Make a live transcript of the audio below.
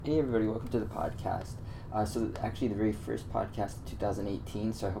Hey everybody, welcome to the podcast. Actually the very first podcast of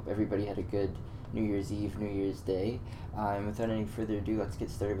 2018, so I hope everybody had a good New Year's Eve, New Year's Day. And without any further ado, let's get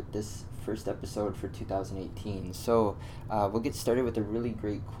started with this first episode for 2018. We'll get started with a really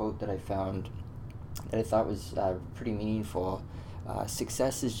great quote that I found that I thought was pretty meaningful.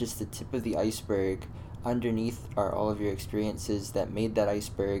 Success is just the tip of the iceberg. Underneath are all of your experiences that made that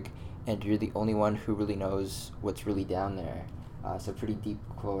iceberg, and you're the only one who really knows what's really down there. Pretty deep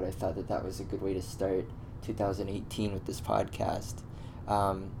quote. I thought that was a good way to start 2018 with this podcast.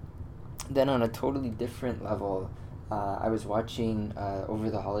 Um, then on a totally different level, I was watching over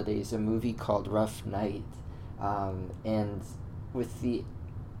the holidays a movie called Rough Night, and with the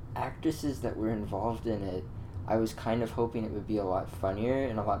actresses that were involved in it, I was kind of hoping it would be a lot funnier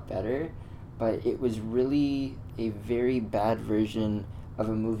and a lot better, but it was really a very bad version of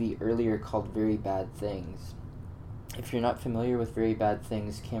a movie earlier called Very Bad Things. If you're not familiar with Very Bad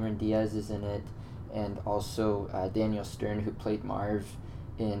Things, Cameron Diaz is in it, and also Daniel Stern, who played Marv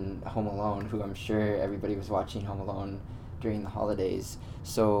in Home Alone, who I'm sure everybody was watching Home Alone during the holidays.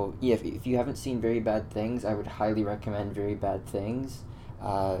 So, yeah, if you haven't seen Very Bad Things, I would highly recommend Very Bad Things.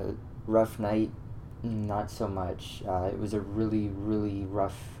 Rough Night, not so much. It was a really, really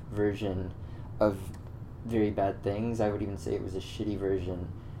rough version of Very Bad Things. I would even say it was a shitty version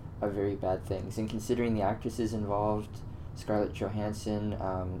of Very Bad Things. And considering the actresses involved, Scarlett Johansson,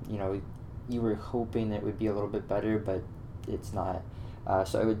 you were hoping that it would be a little bit better, but it's not.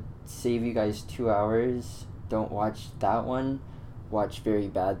 So I would save you guys 2 hours. Don't watch that one. Watch Very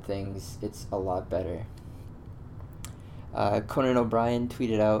Bad Things. It's a lot better. Conan O'Brien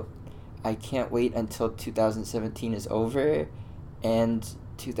tweeted out, I can't wait until 2017 is over and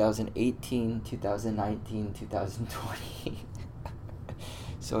 2018, 2019, 2020.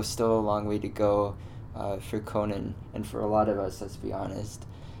 So still a long way to go for Conan and for a lot of us, let's be honest.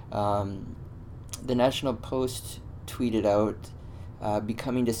 The National Post tweeted out,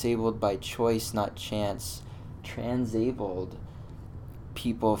 becoming disabled by choice, not chance. Transabled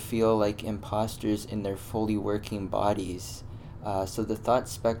people feel like imposters in their fully working bodies. So the Thought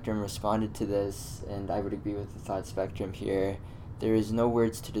Spectrum responded to this, and I would agree with the Thought Spectrum here. There is no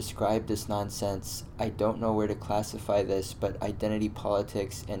words to describe this nonsense. I don't know where to classify this, but identity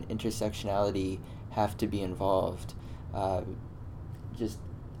politics and intersectionality have to be involved. Just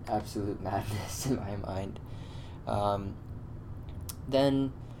absolute madness in my mind.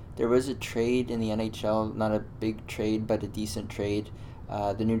 Then there was a trade in the NHL, not a big trade, but a decent trade.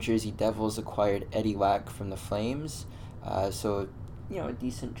 The New Jersey Devils acquired Eddie Lack from the Flames. A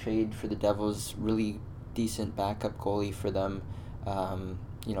decent trade for the Devils, really decent backup goalie for them.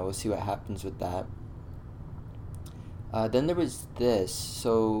 We'll see what happens with that. Then there was this.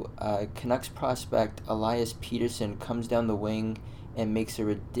 Canucks prospect Elias Peterson comes down the wing and makes a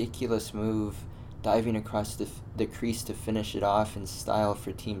ridiculous move, diving across the crease to finish it off in style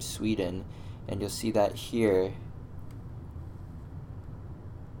for Team Sweden. And you'll see that here.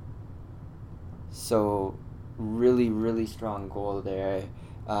 So, really, really strong goal there.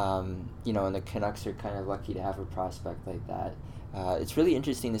 And the Canucks are kind of lucky to have a prospect like that. It's really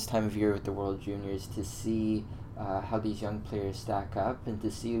interesting this time of year with the World Juniors to see how these young players stack up and to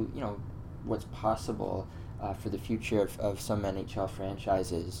see, what's possible for the future of some NHL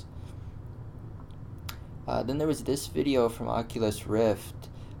franchises. Then there was this video from Oculus Rift,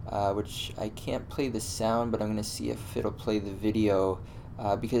 which I can't play the sound, but I'm going to see if it'll play the video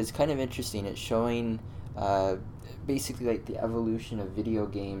because it's kind of interesting. It's showing basically like the evolution of video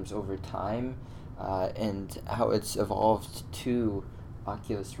games over time and how it's evolved to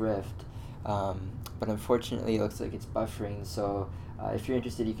Oculus Rift. But unfortunately, it looks like it's buffering. So if you're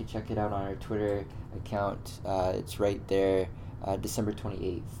interested, you can check it out on our Twitter account. It's right there, December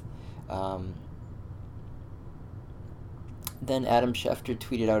 28th. Then Adam Schefter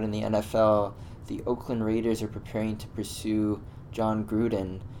tweeted out in the NFL, the Oakland Raiders are preparing to pursue John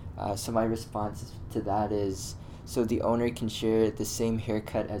Gruden. So my response to that is, so the owner can share the same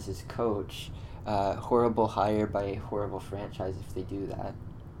haircut as his coach. Horrible hire by a horrible franchise if they do that.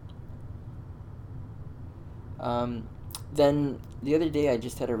 Then the other day I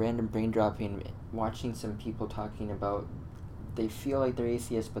just had a random brain dropping watching some people talking about they feel like they're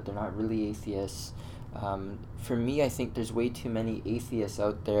atheists but they're not really atheists. For me, I think there's way too many atheists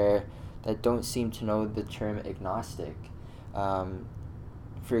out there that don't seem to know the term agnostic.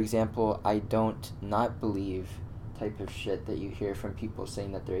 For example, I don't not believe type of shit that you hear from people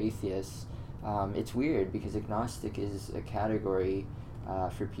saying that they're atheists. It's weird because agnostic is a category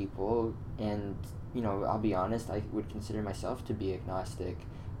for people, and I'll be honest, I would consider myself to be agnostic.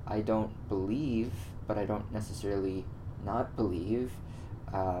 I don't believe, but I don't necessarily not believe.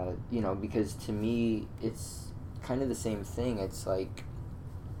 Because to me, it's kind of the same thing. It's like,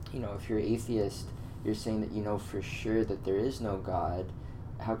 if you're atheist, you're saying that you know for sure that there is no God.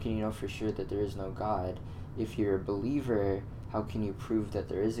 How can you know for sure that there is no God? If you're a believer, how can you prove that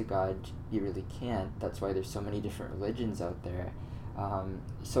there is a God? You really can't. That's why there's so many different religions out there.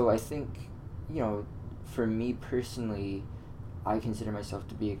 So I think, for me personally, I consider myself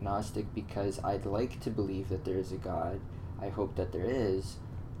to be agnostic because I'd like to believe that there is a God. I hope that there is,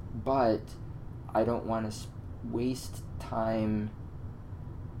 but I don't want to waste time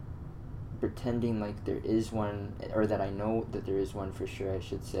pretending like there is one, or that I know that there is one for sure, I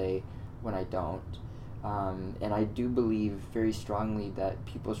should say, when I don't. And I do believe very strongly that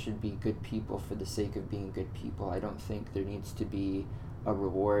people should be good people for the sake of being good people. I don't think there needs to be a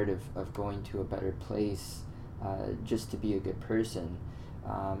reward of going to a better place just to be a good person.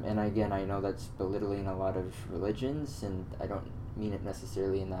 And again, I know that's belittling a lot of religions, and I don't mean it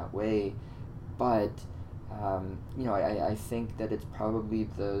necessarily in that way, but I think that it's probably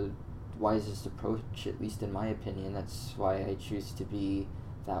the wisest approach, at least in my opinion. That's why I choose to be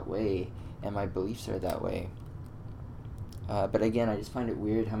that way, and my beliefs are that way. But again, I just find it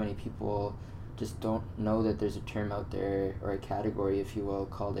weird how many people just don't know that there's a term out there, or a category, if you will,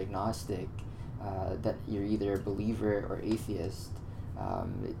 called agnostic, that you're either a believer or atheist.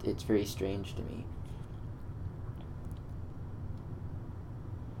 It's very strange to me.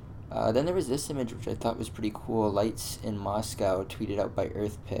 Then there was this image which I thought was pretty cool. Lights in Moscow, tweeted out by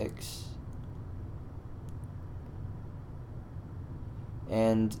EarthPix.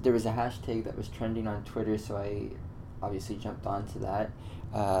 And there was a hashtag that was trending on Twitter, so I obviously jumped onto that.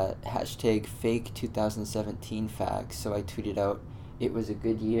 Hashtag fake 2017 facts. So I tweeted out, "It was a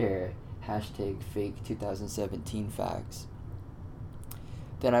good year." Hashtag fake 2017 facts.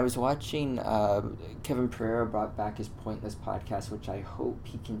 Then I was watching, Kevin Pereira brought back his Pointless podcast, which I hope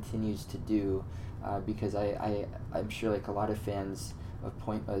he continues to do, because I'm sure like a lot of fans of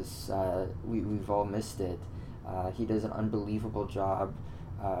Pointless, we've all missed it. He does an unbelievable job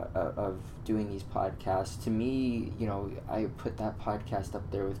of doing these podcasts. To me, I put that podcast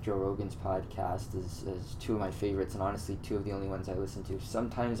up there with Joe Rogan's podcast as two of my favorites, and honestly two of the only ones I listen to.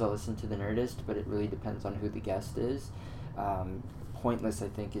 Sometimes I'll listen to The Nerdist, but it really depends on who the guest is. Pointless, I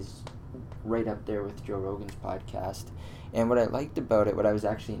think, is right up there with Joe Rogan's podcast. And what I liked about it, what I was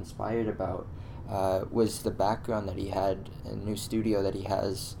actually inspired about, was the background that he had, a new studio that he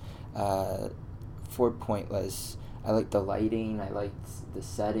has for Pointless. I liked the lighting, I liked the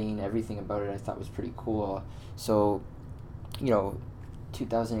setting, everything about it I thought was pretty cool. So,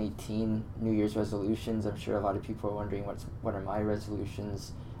 2018 New Year's resolutions, I'm sure a lot of people are wondering what are my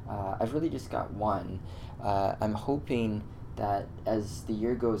resolutions. I've really just got one. I'm hoping that as the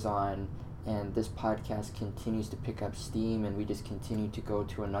year goes on and this podcast continues to pick up steam and we just continue to go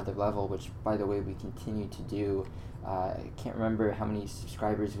to another level, which, by the way, we continue to do. I can't remember how many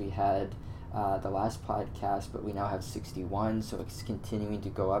subscribers we had the last podcast, but we now have 61, so it's continuing to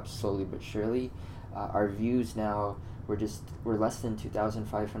go up slowly but surely. Our views now, we're less than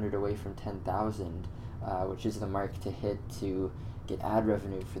 2,500 away from 10,000, which is the mark to hit to get ad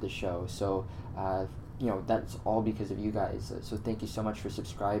revenue for the show. So that's all because of you guys. So thank you so much for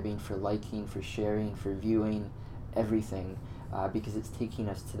subscribing, for liking, for sharing, for viewing, everything, because it's taking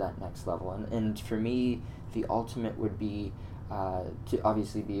us to that next level. And for me, the ultimate would be to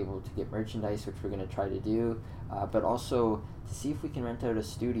obviously be able to get merchandise, which we're going to try to do, but also to see if we can rent out a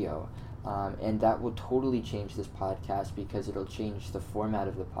studio. And that will totally change this podcast because it'll change the format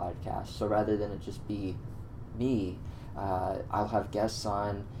of the podcast. So rather than it just be me, I'll have guests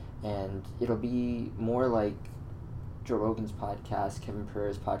on, and it'll be more like Joe Rogan's podcast, Kevin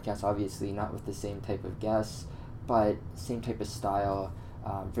Pereira's podcast, obviously not with the same type of guests, but same type of style,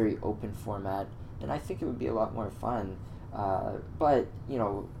 very open format, and I think it would be a lot more fun. But,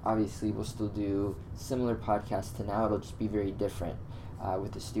 obviously we'll still do similar podcasts to now. It'll just be very different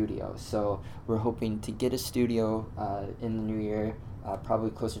with the studio. So we're hoping to get a studio in the new year, probably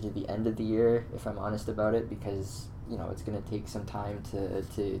closer to the end of the year, if I'm honest about it, because it's going to take some time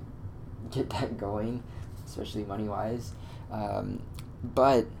to get that going, especially money-wise.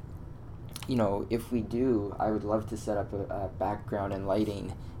 But, if we do, I would love to set up a background and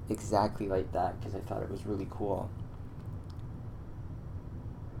lighting exactly like that, because I thought it was really cool.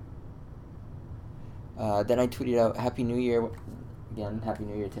 Then I tweeted out, Happy New Year. Again, Happy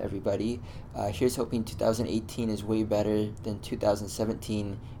New Year to everybody. Here's hoping 2018 is way better than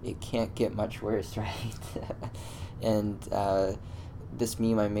 2017. It can't get much worse, right? And this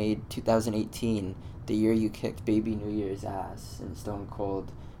meme I made, 2018, the year you kicked Baby New Year's ass, and Stone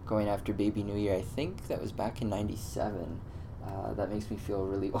Cold going after Baby New Year. I think that was back in 97. That makes me feel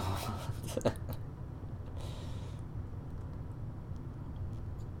really old.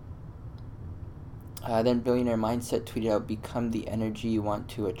 Then Billionaire Mindset tweeted out, "Become the energy you want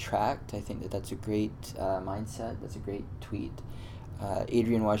to attract." I think that's a great mindset. That's a great tweet.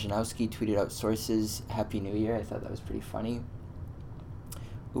 Adrian Wojnarowski tweeted out, "Sources, Happy New Year." I thought that was pretty funny.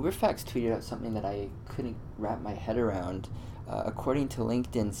 Uberfax tweeted out something that I couldn't wrap my head around. According to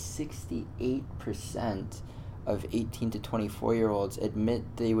LinkedIn, 68% of 18 to 24-year-olds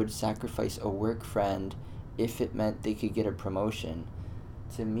admit they would sacrifice a work friend if it meant they could get a promotion.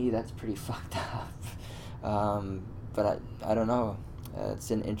 To me, that's pretty fucked up. But I don't know.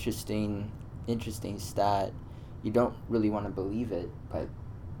 It's an interesting stat. You don't really want to believe it, but,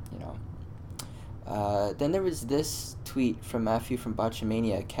 you know. Then there was this tweet from Matthew from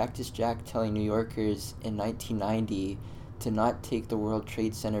Botchamania, Cactus Jack telling New Yorkers in 1990 to not take the World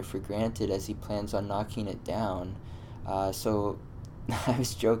Trade Center for granted as he plans on knocking it down. So I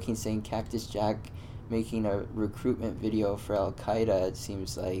was joking saying Cactus Jack making a recruitment video for Al-Qaeda, it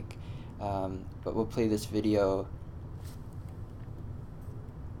seems like. But we'll play this video.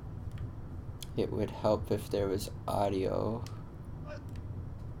 It would help if there was audio.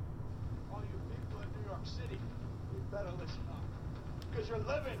 All you people in New York City, you better listen up. Because you're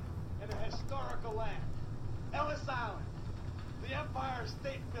living in a historical land. Ellis Island, the Empire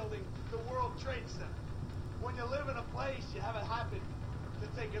State Building, the World Trade Center. When you live in a place, you have a habit to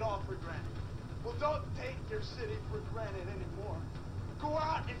take it all for granted. Well, don't take your city for granted anymore. Go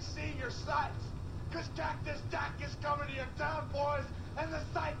out and see your sights. Because Cactus Jack is coming to your town, boys, and the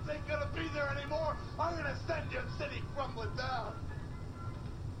sights ain't gonna be there anymore. I'm gonna send your city crumbling down.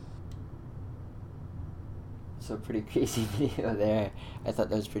 So pretty crazy video there. I thought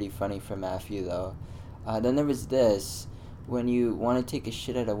that was pretty funny from Matthew, though. Then there was this. When you want to take a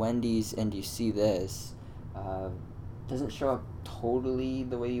shit at a Wendy's and you see this, doesn't show up totally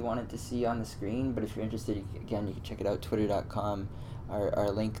the way you want it to see on the screen, but if you're interested, you can check it out, twitter.com, our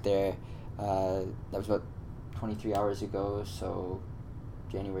link there. That was about 23 hours ago, so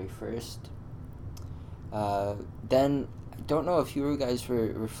January 1st. Then, I don't know if you guys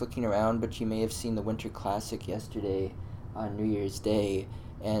were flicking around, but you may have seen the Winter Classic yesterday on New Year's Day,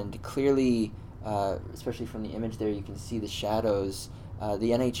 and clearly, especially from the image there, you can see the shadows.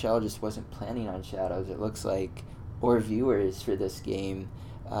 The NHL just wasn't planning on shadows, it looks like, or viewers for this game.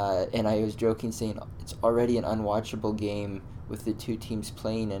 And I was joking saying it's already an unwatchable game with the two teams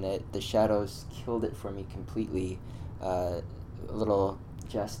playing in it. The shadows killed it for me completely. A little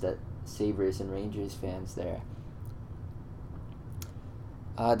jest at Sabres and Rangers fans there.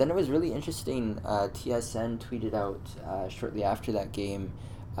 Then it was really interesting. TSN tweeted out shortly after that game,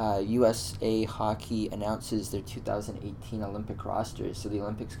 USA Hockey announces their 2018 Olympic rosters. So the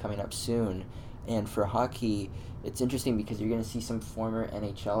Olympics coming up soon. And for hockey, it's interesting because you're going to see some former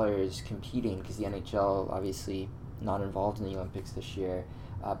NHLers competing, because the NHL obviously not involved in the Olympics this year.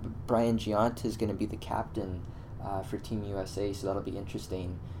 But Brian Giunta is going to be the captain for Team USA, so that'll be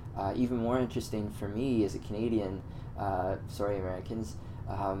interesting. Even more interesting for me as a Canadian, Americans,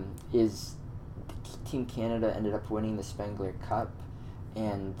 is Team Canada ended up winning the Spengler Cup,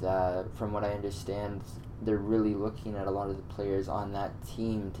 and from what I understand, they're really looking at a lot of the players on that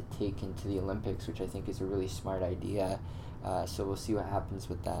team to take into the Olympics, which I think is a really smart idea. So we'll see what happens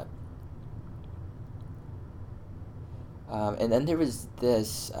with that. And then there was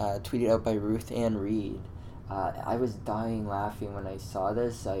this tweeted out by Ruth Ann Reed. I was dying laughing when I saw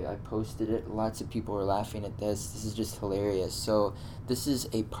this. I posted it. Lots of people were laughing at this. This is just hilarious. So this is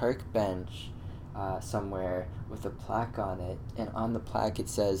a park bench somewhere with a plaque on it. And on the plaque it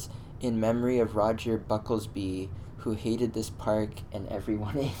says, "In memory of Roger Bucklesby, who hated this park and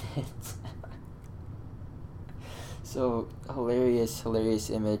everyone in it." So hilarious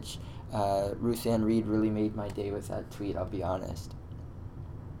image. Ruth Ann Reed really made my day with that tweet, I'll be honest.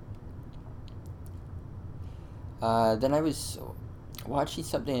 Then I was watching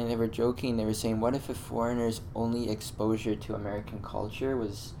something and they were joking. They were saying, what if a foreigner's only exposure to American culture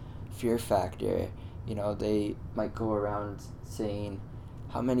was Fear Factor? You know, they might go around saying,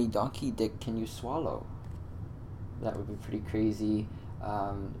 "How many donkey dick can you swallow?" That would be pretty crazy.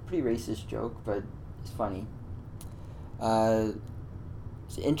 Pretty racist joke, but it's funny.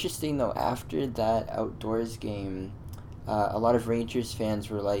 It's interesting though, after that outdoors game, a lot of Rangers fans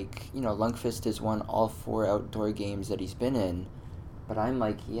were like, you know, Lundqvist has won all 4 outdoor games that he's been in. But I'm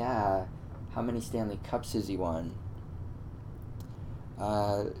like, yeah, how many Stanley Cups has he won?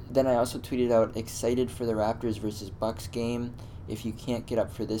 Then I also tweeted out, excited for the Raptors versus Bucks game. If you can't get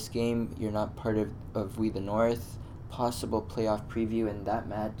up for this game, you're not part of We the North. Possible playoff preview, and that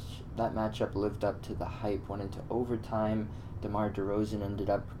matchup lived up to the hype. Went into overtime. DeMar DeRozan ended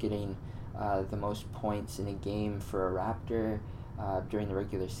up getting the most points in a game for a Raptor during the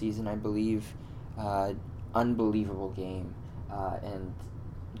regular season, I believe. Unbelievable game. And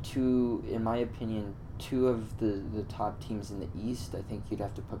in my opinion, two of the top teams in the East, I think you'd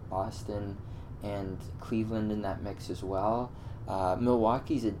have to put Boston and Cleveland in that mix as well.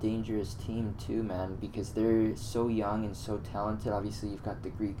 Milwaukee's a dangerous team too, man, because they're so young and so talented. Obviously, you've got the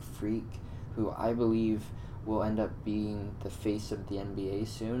Greek Freak, who I believe will end up being the face of the NBA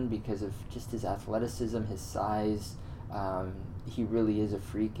soon because of just his athleticism, his size. He really is a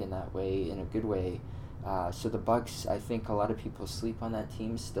freak in that way, in a good way. So the Bucks, I think a lot of people sleep on that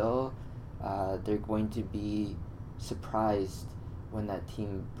team still. They're going to be surprised when that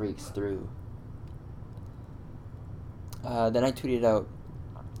team breaks through. Then I tweeted out,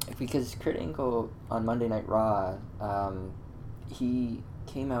 because Kurt Angle on Monday Night Raw, he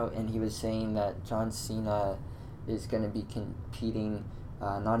came out and he was saying that John Cena is going to be competing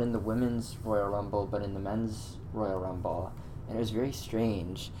not in the women's Royal Rumble, but in the men's Royal Rumble. And it was very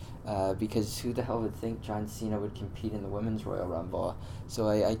strange, because who the hell would think John Cena would compete in the women's Royal Rumble? So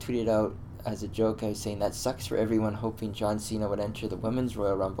I tweeted out as a joke, I was saying, that sucks for everyone hoping John Cena would enter the women's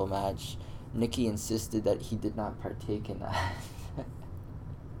Royal Rumble match. Nikki insisted that he did not partake in that.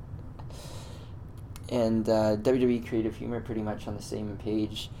 And WWE Creative Humor pretty much on the same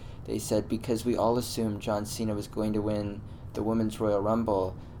page. They said, because we all assumed John Cena was going to win the Women's Royal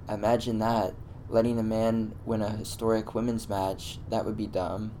Rumble, imagine that, letting a man win a historic women's match, that would be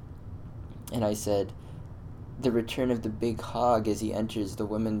dumb. And I said, the return of the big hog as he enters the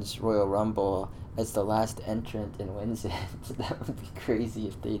Women's Royal Rumble as the last entrant and wins it. That would be crazy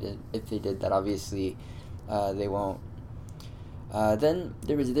if they did that. Obviously, they won't. Then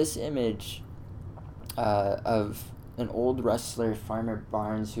there was this image of an old wrestler, Farmer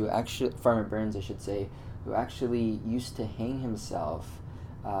Burns, who actually used to hang himself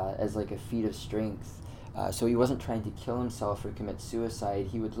as like a feat of strength. So he wasn't trying to kill himself or commit suicide.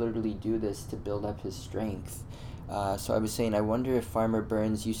 He would literally do this to build up his strength. So I was saying, I wonder if Farmer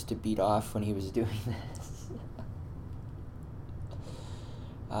Burns used to beat off when he was doing this.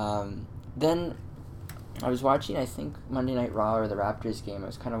 Then I was watching, I think, Monday Night Raw or the Raptors game. I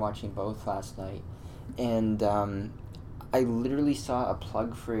was kind of watching both last night. And I literally saw a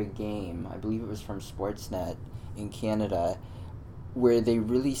plug for a game, I believe it was from Sportsnet in Canada, where they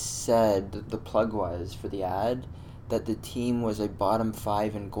really said, the plug was for the ad, that the team was a bottom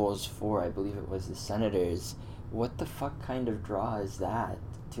 5 in goals for, I believe it was the Senators. What the fuck kind of draw is that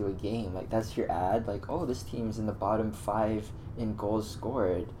to a game? Like, that's your ad? Like, oh, this team's in the bottom 5 in goals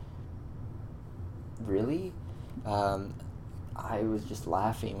scored. Really? I was just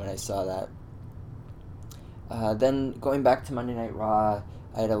laughing when I saw that. Then, going back to Monday Night Raw,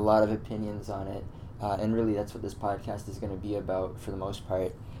 I had a lot of opinions on it. And really, that's what this podcast is going to be about for the most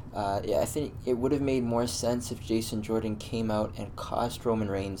part. I think it would have made more sense if Jason Jordan came out and cost Roman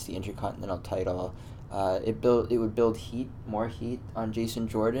Reigns the Intercontinental title. It would build more heat on Jason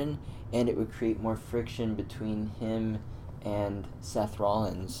Jordan, and it would create more friction between him and Seth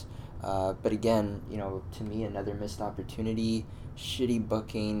Rollins. But again, to me, another missed opportunity, shitty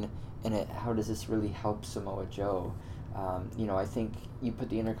booking, and how does this really help Samoa Joe? I think you put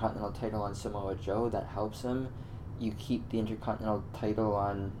the Intercontinental title on Samoa Joe, that helps him. You keep the Intercontinental title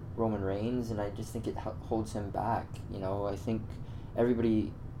on Roman Reigns, and I just think it holds him back. I think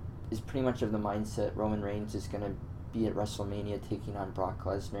everybody is pretty much of the mindset Roman Reigns is going to be at WrestleMania taking on Brock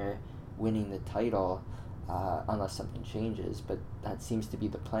Lesnar, winning the title, unless something changes, but that seems to be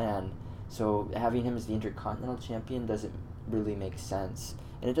the plan. So having him as the Intercontinental Champion doesn't really make sense,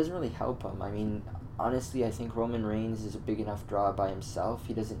 and it doesn't really help him. I mean, honestly, I think Roman Reigns is a big enough draw by himself.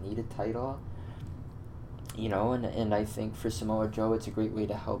 He doesn't need a title, and I think for Samoa Joe, it's a great way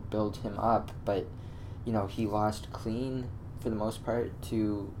to help build him up, but, he lost clean for the most part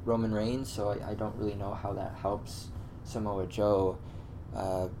to Roman Reigns, so I don't really know how that helps Samoa Joe.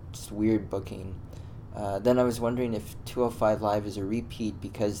 Just weird booking. Then I was wondering if 205 Live is a repeat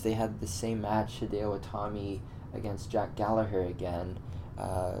because they had the same match, Hideo Itami against Jack Gallagher again.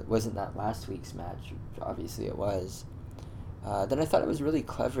 Wasn't that last week's match? Obviously it was. Then I thought it was really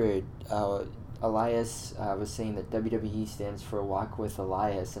clever. Elias was saying that WWE stands for Walk with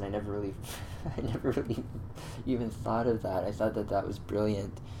Elias, and I never really even thought of that. I thought that was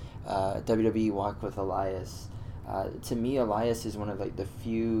brilliant. WWE Walk with Elias. To me, Elias is one of the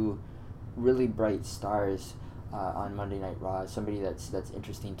few really bright stars on Monday Night Raw. Somebody that's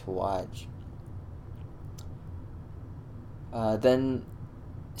interesting to watch. Then,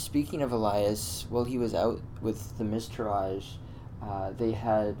 speaking of Elias, while he was out with the Miztourage, they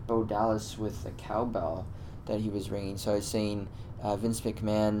had Bo Dallas with a cowbell. that he was ringing. So I was saying Vince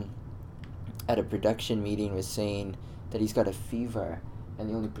McMahon at a production meeting was saying that he's got a fever and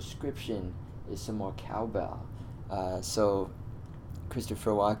the only prescription is some more cowbell. So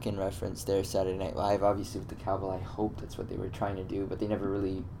Christopher Walken referenced their Saturday Night Live, obviously with the cowbell. I hope that's what they were trying to do, but they never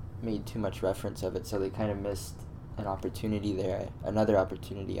really made too much reference of it, so they kind of missed an opportunity there, another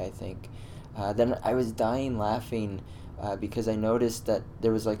opportunity, I think. Then I was dying laughing because I noticed that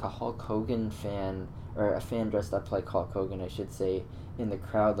there was like a Hulk Hogan fan, or a fan dressed up like Hulk Hogan, I should say, in the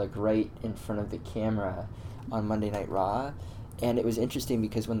crowd, like right in front of the camera on Monday Night Raw. And it was interesting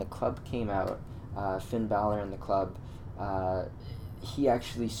because when the club came out, Finn Balor and the club, he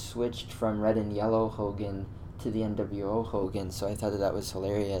actually switched from red and yellow Hogan to the NWO Hogan, so I thought that was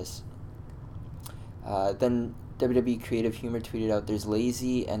hilarious. Then WWE Creative Humor tweeted out, "There's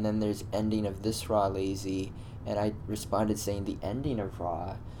lazy, and then there's ending of this Raw lazy," and I responded saying, "The ending of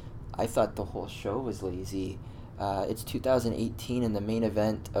Raw? I thought the whole show was lazy. It's 2018, and the main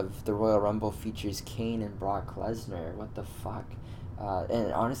event of the Royal Rumble features Kane and Brock Lesnar. What the fuck?"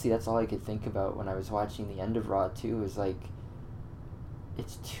 And honestly, that's all I could think about when I was watching the end of Raw, too, was like,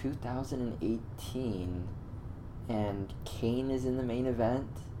 it's 2018, and Kane is in the main event,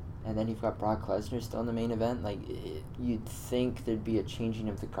 and then you've got Brock Lesnar still in the main event. Like, you'd think there'd be a changing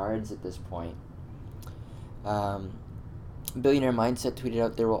of the guards at this point. Billionaire Mindset tweeted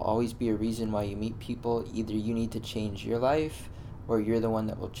out, "There will always be a reason why you meet people. Either you need to change your life, or you're the one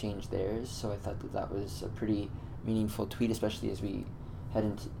that will change theirs." So I thought that was a pretty meaningful tweet, especially as we head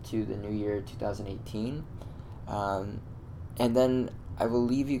into the new year, 2018. And then I will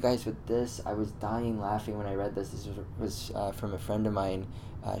leave you guys with this. I was dying laughing when I read this. This was from a friend of mine.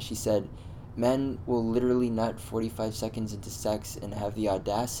 She said, "Men will literally nut 45 seconds into sex and have the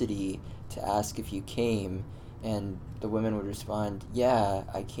audacity to ask if you came." And the women would respond, "Yeah,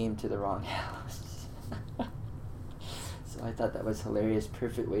 I came to the wrong house." So I thought that was hilarious.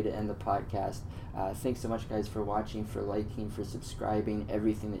 Perfect way to end the podcast. Thanks so much, guys, for watching, for liking, for subscribing,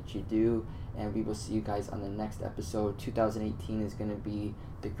 everything that you do. And we will see you guys on the next episode. 2018 is going to be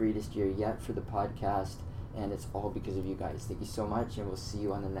the greatest year yet for the podcast. And it's all because of you guys. Thank you so much, and we'll see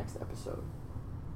you on the next episode.